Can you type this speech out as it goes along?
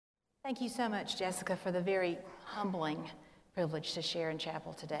Thank you so much, Jessica, for the very humbling privilege to share in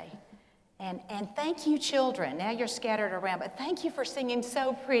chapel today. And thank you, children. Now you're scattered around, but thank you for singing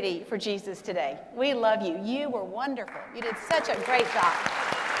so pretty for Jesus today. We love you. You were wonderful. You did such a great job.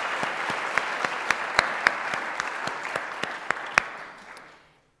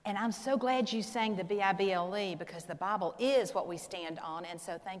 And I'm so glad you sang the Bible because the Bible is what we stand on. And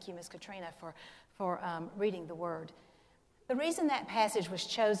so thank you, Ms. Katrina, for reading the Word. The reason that passage was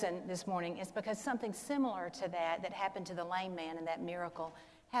chosen this morning is because something similar to that happened to the lame man in that miracle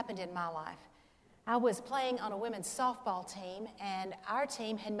happened in my life. I was playing on a women's softball team, and our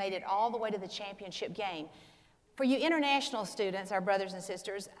team had made it all the way to the championship game. For you international students, our brothers and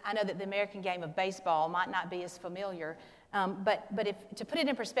sisters, I know that the American game of baseball might not be as familiar, but to put it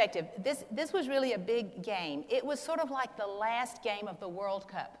in perspective, this was really a big game. It was sort of like the last game of the World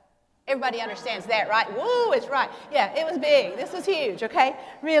Cup. Everybody understands that, right? Woo, it's right. Yeah, it was big. This was huge, okay?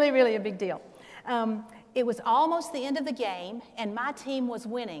 Really, really a big deal. It was almost the end of the game, and my team was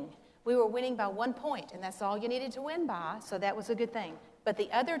winning. We were winning by 1 point, and that's all you needed to win by, so that was a good thing. But the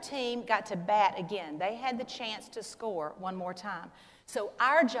other team got to bat again. They had the chance to score one more time. So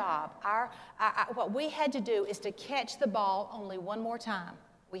our job, what we had to do is to catch the ball only one more time.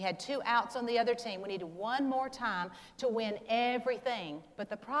 We had 2 outs on the other team. We needed one more time to win everything. But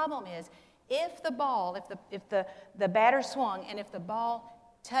the problem is, if the batter swung and if the ball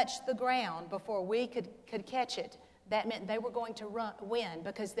touched the ground before we could catch it, that meant they were going to win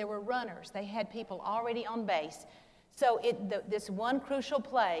because there were runners. They had people already on base. So this one crucial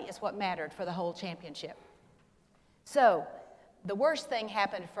play is what mattered for the whole championship. So the worst thing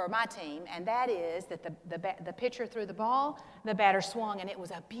happened for my team, and that is that the pitcher threw the ball, the batter swung, and it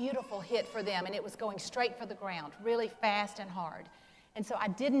was a beautiful hit for them, and it was going straight for the ground, really fast and hard. And so I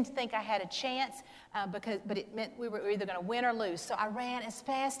didn't think I had a chance, but it meant we were either going to win or lose. So I ran as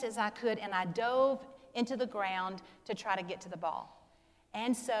fast as I could, and I dove into the ground to try to get to the ball.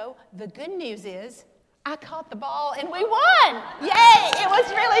 And so the good news is I caught the ball, and we won! Yay! It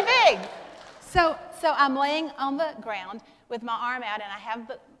was really big. So I'm laying on the ground with my arm out, and I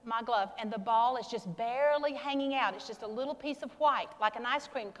have my glove, and the ball is just barely hanging out. It's just a little piece of white, like an ice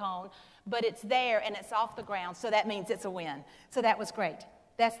cream cone, but it's there, and it's off the ground, so that means it's a win. So that was great.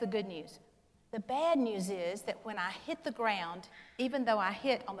 That's the good news. The bad news is that when I hit the ground, even though I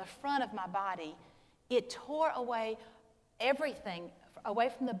hit on the front of my body, it tore away everything, away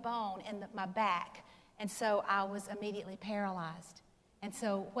from the bone in my back, and so I was immediately paralyzed. And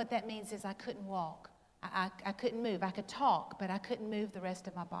so what that means is I couldn't walk. I couldn't move. I could talk, but I couldn't move the rest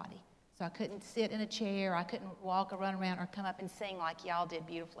of my body. So I couldn't sit in a chair. I couldn't walk or run around or come up and sing like y'all did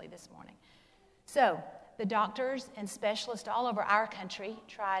beautifully this morning. So the doctors and specialists all over our country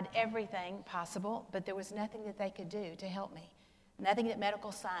tried everything possible, but there was nothing that they could do to help me, nothing that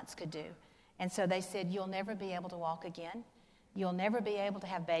medical science could do. And so they said, you'll never be able to walk again. You'll never be able to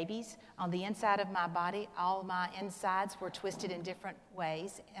have babies. On the inside of my body, all my insides were twisted in different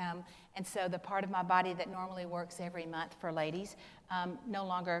ways. And so the part of my body that normally works every month for ladies no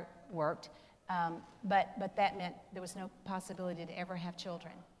longer worked. But that meant there was no possibility to ever have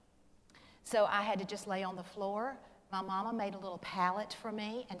children. So I had to just lay on the floor. My mama made a little pallet for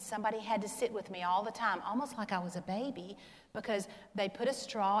me, and somebody had to sit with me all the time, almost like I was a baby, because they put a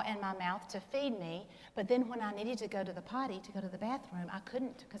straw in my mouth to feed me, but then when I needed to go to the potty, to go to the bathroom, I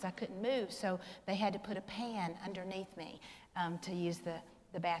couldn't because I couldn't move, so they had to put a pan underneath me to use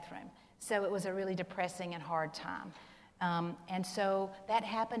the bathroom. So it was a really depressing and hard time. And so that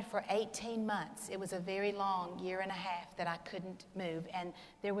happened for 18 months. It was a very long 1.5 years that I couldn't move, and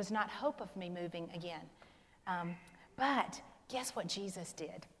there was not hope of me moving again. But guess what Jesus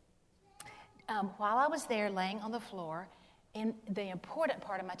did? While I was there laying on the floor, and the important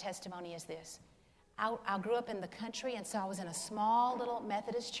part of my testimony is this. I grew up in the country, and so I was in a small little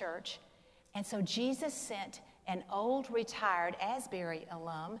Methodist church. And so Jesus sent an old retired Asbury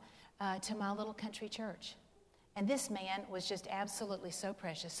alum to my little country church. And this man was just absolutely so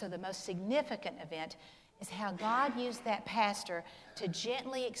precious. So the most significant event is how God used that pastor to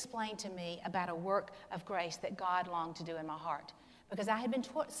gently explain to me about a work of grace that God longed to do in my heart. Because I had been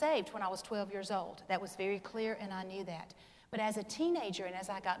saved when I was 12 years old. That was very clear, and I knew that. But as a teenager and as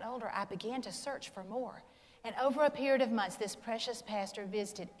I got older, I began to search for more. And over a period of months, this precious pastor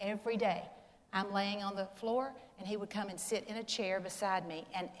visited every day. I'm laying on the floor, and he would come and sit in a chair beside me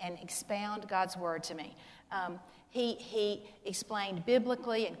and expound God's word to me. He explained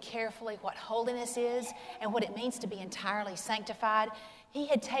biblically and carefully what holiness is and what it means to be entirely sanctified. He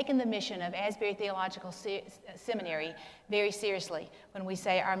had taken the mission of Asbury Theological Seminary very seriously when we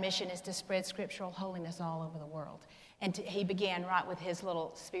say our mission is to spread scriptural holiness all over the world. And he began right with his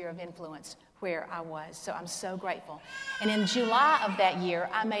little sphere of influence where I was. So I'm so grateful. And in July of that year,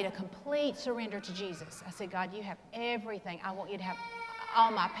 I made a complete surrender to Jesus. I said, God, you have everything. I want you to have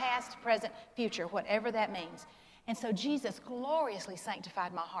all my past, present, future, whatever that means. And so Jesus gloriously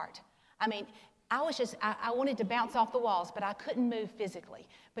sanctified my heart. I mean, I wanted to bounce off the walls, but I couldn't move physically.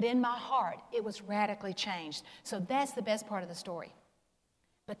 But in my heart, it was radically changed. So that's the best part of the story.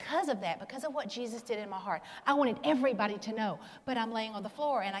 Because of that, because of what Jesus did in my heart, I wanted everybody to know. But I'm laying on the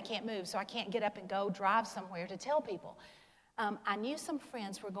floor and I can't move, so I can't get up and go drive somewhere to tell people. I knew some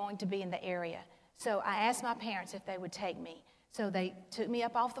friends were going to be in the area. So I asked my parents if they would take me. So they took me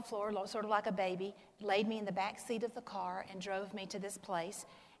up off the floor, sort of like a baby, laid me in the back seat of the car and drove me to this place.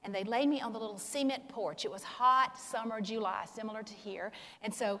 And they laid me on the little cement porch. It was hot summer July, similar to here.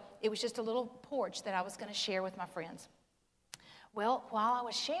 And so it was just a little porch that I was going to share with my friends. Well, while I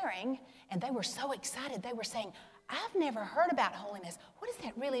was sharing, and they were so excited, they were saying, I've never heard about holiness. What does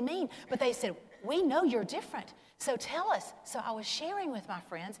that really mean? But they said, we know you're different, so tell us. So I was sharing with my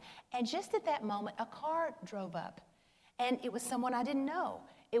friends, and just at that moment, a car drove up. And it was someone I didn't know.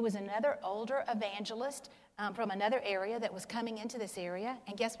 It was another older evangelist from another area that was coming into this area.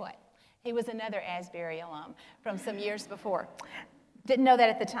 And guess what? He was another Asbury alum from some years before. Didn't know that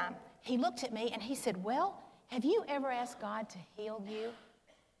at the time. He looked at me and he said, well, have you ever asked God to heal you?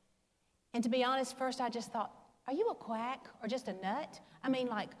 And to be honest, first I just thought, are you a quack or just a nut? I mean,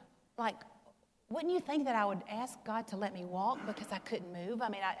 like, wouldn't you think that I would ask God to let me walk because I couldn't move? I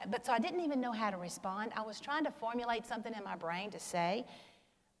mean, so I didn't even know how to respond. I was trying to formulate something in my brain to say,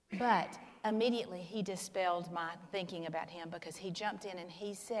 but immediately he dispelled my thinking about him because he jumped in and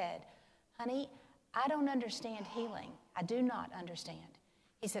he said, honey, I don't understand healing. I do not understand.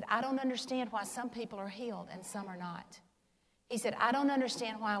 He said, I don't understand why some people are healed and some are not. He said, I don't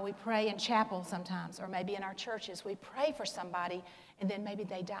understand why we pray in chapel sometimes, or maybe in our churches. We pray for somebody, and then maybe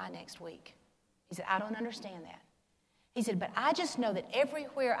they die next week. He said, I don't understand that. He said, but I just know that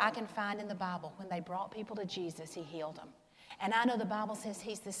everywhere I can find in the Bible, when they brought people to Jesus, he healed them. And I know the Bible says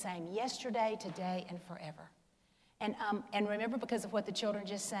he's the same yesterday, today, and forever. And remember, because of what the children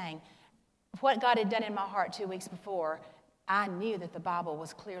just sang, what God had done in my heart 2 weeks before, I knew that the Bible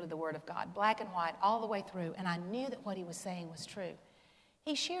was clearly the Word of God, black and white, all the way through, and I knew that what he was saying was true.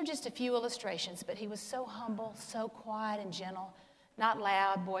 He shared just a few illustrations, but he was so humble, so quiet and gentle, not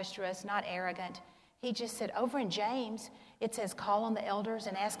loud, boisterous, not arrogant. He just said, over in James, it says, call on the elders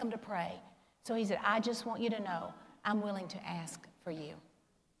and ask them to pray. So he said, I just want you to know I'm willing to ask for you.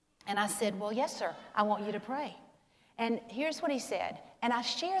 And I said, well, yes, sir, I want you to pray. And here's what he said. And I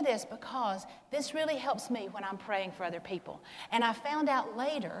share this because this really helps me when I'm praying for other people. And I found out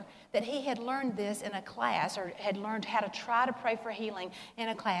later that he had learned this in a class, or had learned how to try to pray for healing in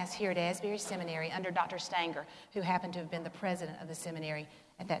a class here at Asbury Seminary under Dr. Stanger, who happened to have been the president of the seminary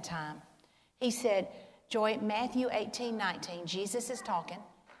at that time. He said, Joy, Matthew 18:19, Jesus is talking,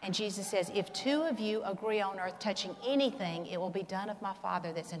 and Jesus says, if two of you agree on earth touching anything, it will be done of my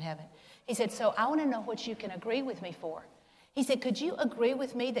Father that's in heaven. He said, so I want to know what you can agree with me for. He said, could you agree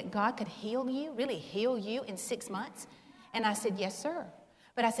with me that God could heal you, really heal you in 6 months? And I said, yes, sir.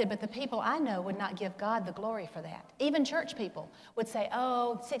 But I said, but the people I know would not give God the glory for that. Even church people would say,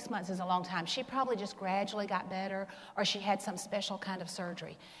 oh, 6 months is a long time. She probably just gradually got better, or she had some special kind of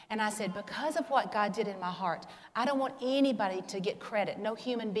surgery. And I said, because of what God did in my heart, I don't want anybody to get credit, no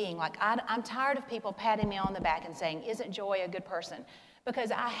human being. Like, I'm tired of people patting me on the back and saying, isn't Joy a good person?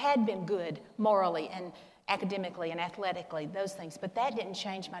 Because I had been good morally and academically and athletically, those things. But that didn't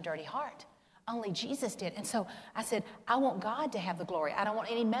change my dirty heart. Only Jesus did. And so I said, I want God to have the glory. I don't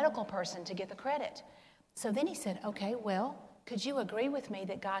want any medical person to get the credit. So then he said, okay, well, could you agree with me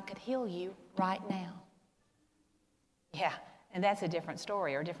that God could heal you right now? Yeah, and that's a different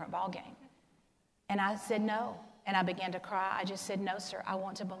story or a different ballgame. And I said no, and I began to cry. I just said, no, sir, I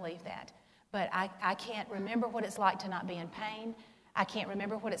want to believe that. But I can't remember what it's like to not be in pain. I can't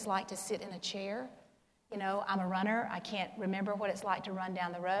remember what it's like to sit in a chair. You know, I'm a runner. I can't remember what it's like to run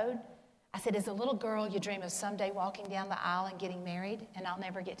down the road. I said, as a little girl, you dream of someday walking down the aisle and getting married, and I'll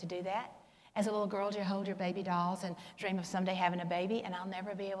never get to do that. As a little girl, you hold your baby dolls and dream of someday having a baby, and I'll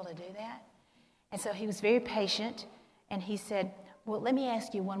never be able to do that. And so he was very patient, and he said, well, let me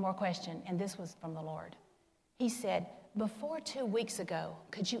ask you one more question, and this was from the Lord. He said, before 2 weeks ago,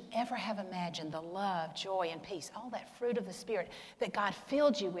 could you ever have imagined the love, joy, and peace, all that fruit of the Spirit that God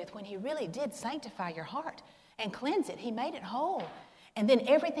filled you with when he really did sanctify your heart and cleanse it? He made it whole. And then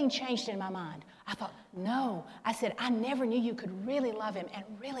everything changed in my mind. I thought, no. I said, I never knew you could really love him and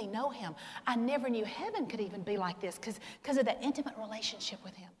really know him. I never knew heaven could even be like this because of that intimate relationship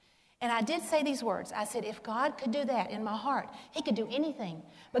with him. And I did say these words. I said, if God could do that in my heart, he could do anything.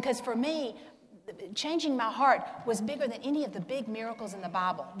 Because for me, changing my heart was bigger than any of the big miracles in the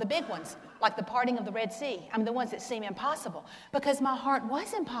Bible. The big ones, like the parting of the Red Sea. I mean, the ones that seem impossible. Because my heart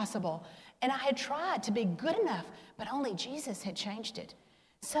was impossible. And I had tried to be good enough, but only Jesus had changed it.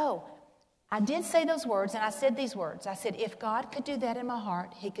 So I did say those words, and I said these words. I said, if God could do that in my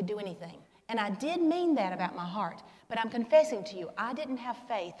heart, he could do anything. And I did mean that about my heart. But I'm confessing to you, I didn't have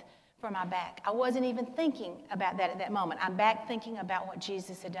faith for my back. I wasn't even thinking about that at that moment. I'm back thinking about what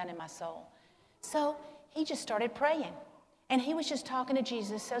Jesus had done in my soul. So he just started praying. And he was just talking to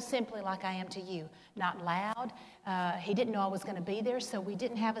Jesus so simply like I am to you. Not loud. He didn't know I was going to be there, so we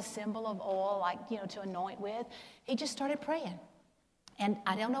didn't have a symbol of oil like, to anoint with. He just started praying. And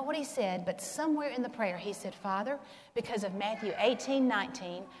I don't know what he said, but somewhere in the prayer he said, Father, because of Matthew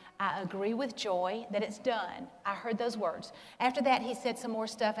 18:19, I agree with joy that it's done. I heard those words. After that, he said some more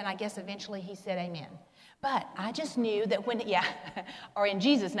stuff, and I guess eventually he said amen. But I just knew that or in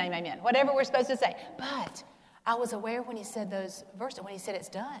Jesus' name, amen, whatever we're supposed to say. But I was aware when he said those verses, when he said it's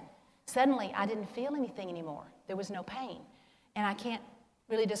done, suddenly I didn't feel anything anymore. There was no pain. And I can't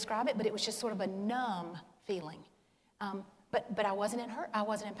really describe it, but it was just sort of a numb feeling. But I wasn't in hurt. I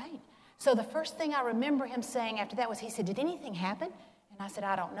wasn't in pain. So the first thing I remember him saying after that was, he said, did anything happen? And I said,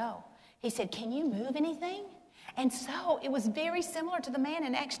 I don't know. He said, can you move anything? And so it was very similar to the man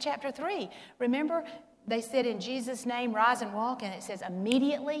in Acts chapter 3. Remember, they said in Jesus' name, rise and walk, and it says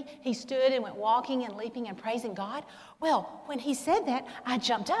immediately he stood and went walking and leaping and praising God. Well, when he said that, I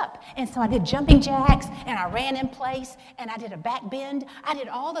jumped up. And so I did jumping jacks, and I ran in place, and I did a back bend. I did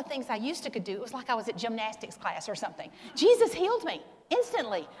all the things I used to could do. It was like I was at gymnastics class or something. Jesus healed me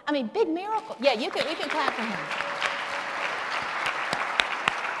instantly. I mean, big miracle. Yeah, we can clap for him.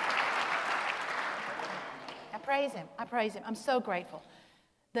 I praise him. I'm so grateful.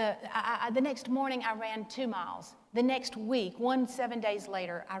 The next morning, I ran 2 miles. The next week, 7 days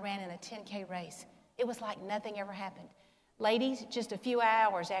later, I ran in a 10K race. It was like nothing ever happened. Ladies, just a few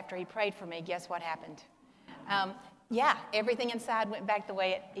hours after he prayed for me, guess what happened? Everything inside went back the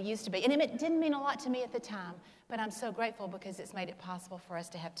way it used to be. And it didn't mean a lot to me at the time, but I'm so grateful because it's made it possible for us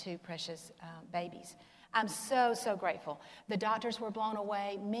to have 2 precious babies. I'm so, so grateful. The doctors were blown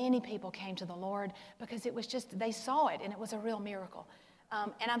away. Many people came to the Lord because it was just, they saw it, and it was a real miracle.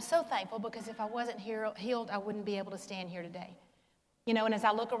 And I'm so thankful because if I wasn't healed, I wouldn't be able to stand here today. And as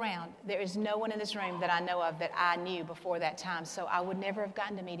I look around, there is no one in this room that I know of that I knew before that time, so I would never have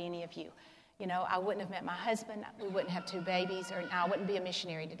gotten to meet any of you. I wouldn't have met my husband. We wouldn't have 2 babies, or I wouldn't be a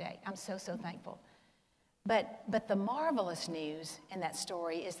missionary today. I'm so, so thankful. But the marvelous news in that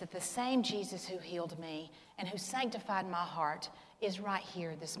story is that the same Jesus who healed me and who sanctified my heart is right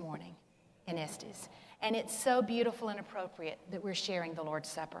here this morning in Estes. And it's so beautiful and appropriate that we're sharing the Lord's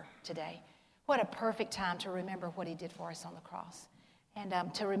Supper today. What a perfect time to remember what he did for us on the cross. And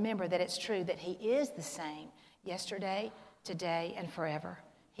to remember that it's true that he is the same yesterday, today, and forever.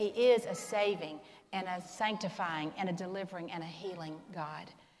 He is a saving and a sanctifying and a delivering and a healing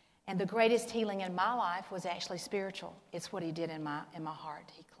God. And the greatest healing in my life was actually spiritual. It's what he did in my heart.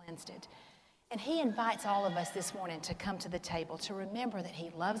 He cleansed it. And he invites all of us this morning to come to the table to remember that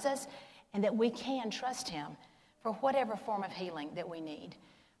he loves us and that we can trust him for whatever form of healing that we need,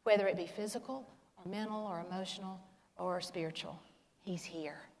 whether it be physical or mental or emotional or spiritual. He's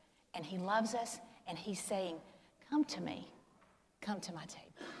here, and he loves us, and he's saying, come to me, come to my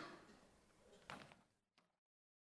table.